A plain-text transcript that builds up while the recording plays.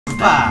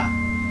Kapa!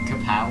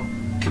 Kapow.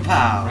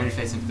 Kapow! Ready to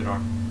face into the door.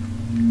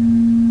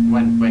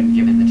 When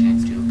given the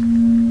chance to.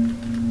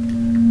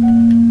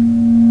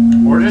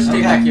 Or just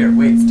stay back here.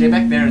 Wait, stay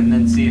back there and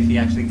then see if he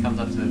actually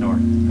comes up to the door.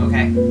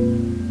 Okay.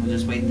 We'll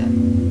just wait then.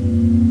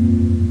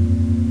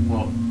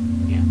 Well,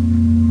 yeah.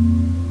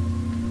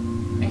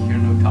 I hear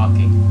no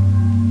talking.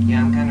 Yeah,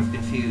 I'm kind of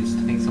confused.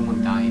 I think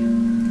someone died.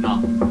 No.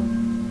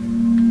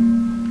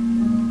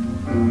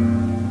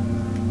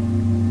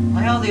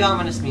 Why all the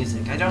ominous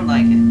music? I don't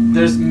like it.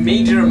 There's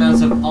major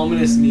amounts of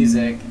ominous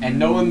music and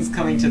no one's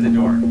coming to the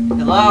door.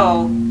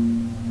 Hello?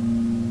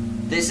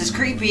 This is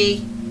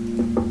creepy.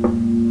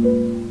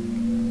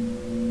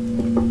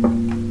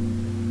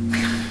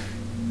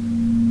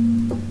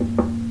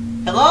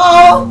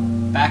 Hello?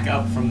 Back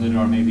up from the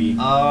door, maybe.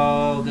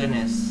 Oh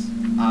goodness.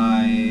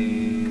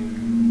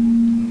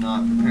 I'm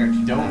not prepared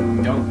to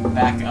Don't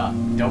back up.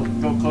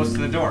 Don't go close to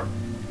the door.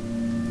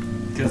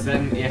 Because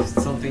then if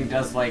something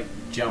does like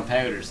jump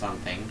out or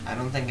something. I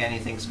don't think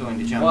anything's going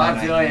to jump Well, out.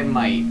 I feel like it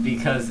might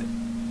because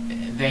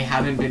they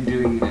haven't been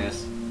doing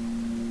this.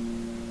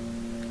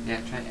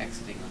 Yeah, try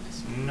exiting on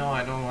this one. No,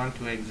 I don't want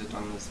to exit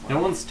on this one. No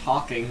one's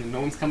talking.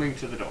 No one's coming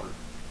to the door.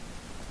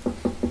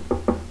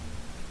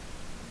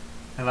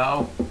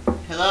 Hello?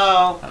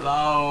 Hello?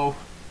 Hello?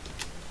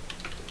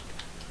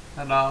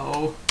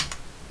 Hello?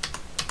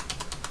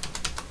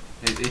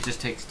 It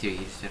just takes two.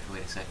 You just have to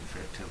wait a second for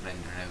it to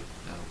render out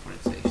what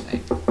it's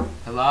saying.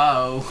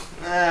 Hello?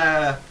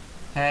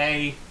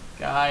 Hey,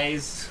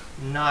 guys.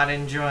 Not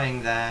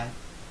enjoying that.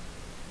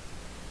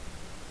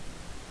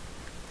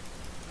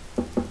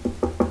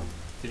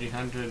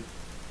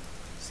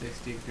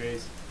 360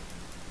 degrees.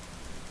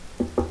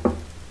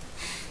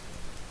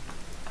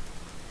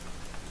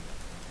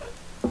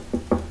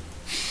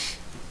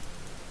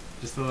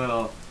 Just a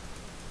little.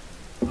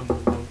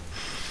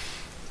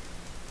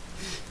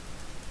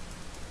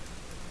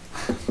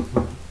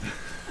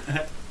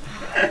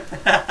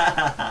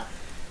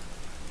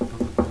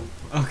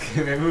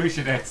 Okay, maybe we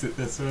should exit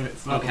this one.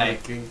 It's not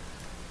working.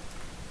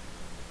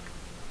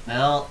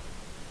 Well,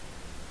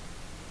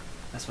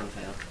 this one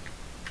failed.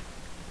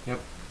 Yep.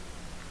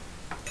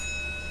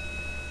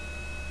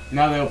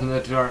 Now they open the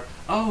door.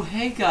 Oh,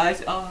 hey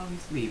guys. Oh,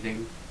 he's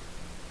leaving.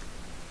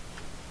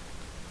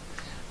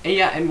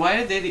 Yeah, and why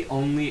are they the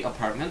only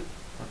apartment?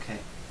 Okay.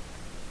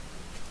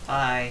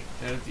 Bye.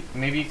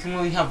 Maybe you can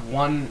only have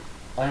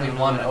only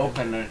one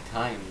open at a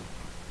time.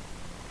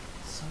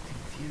 So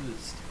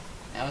confused.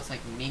 Now it's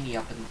like Mini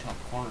up in the top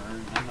corner,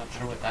 and I'm not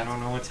sure what that. I don't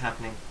know what's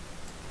happening.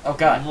 Oh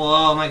god.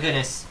 Whoa, my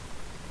goodness.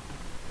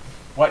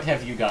 What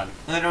have you done?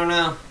 I don't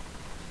know.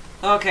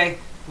 Okay,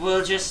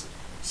 we'll just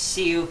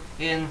see you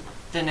in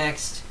the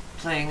next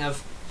playing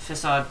of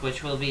Facade,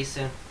 which will be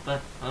soon.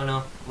 But, oh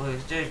no.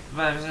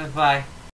 Bye.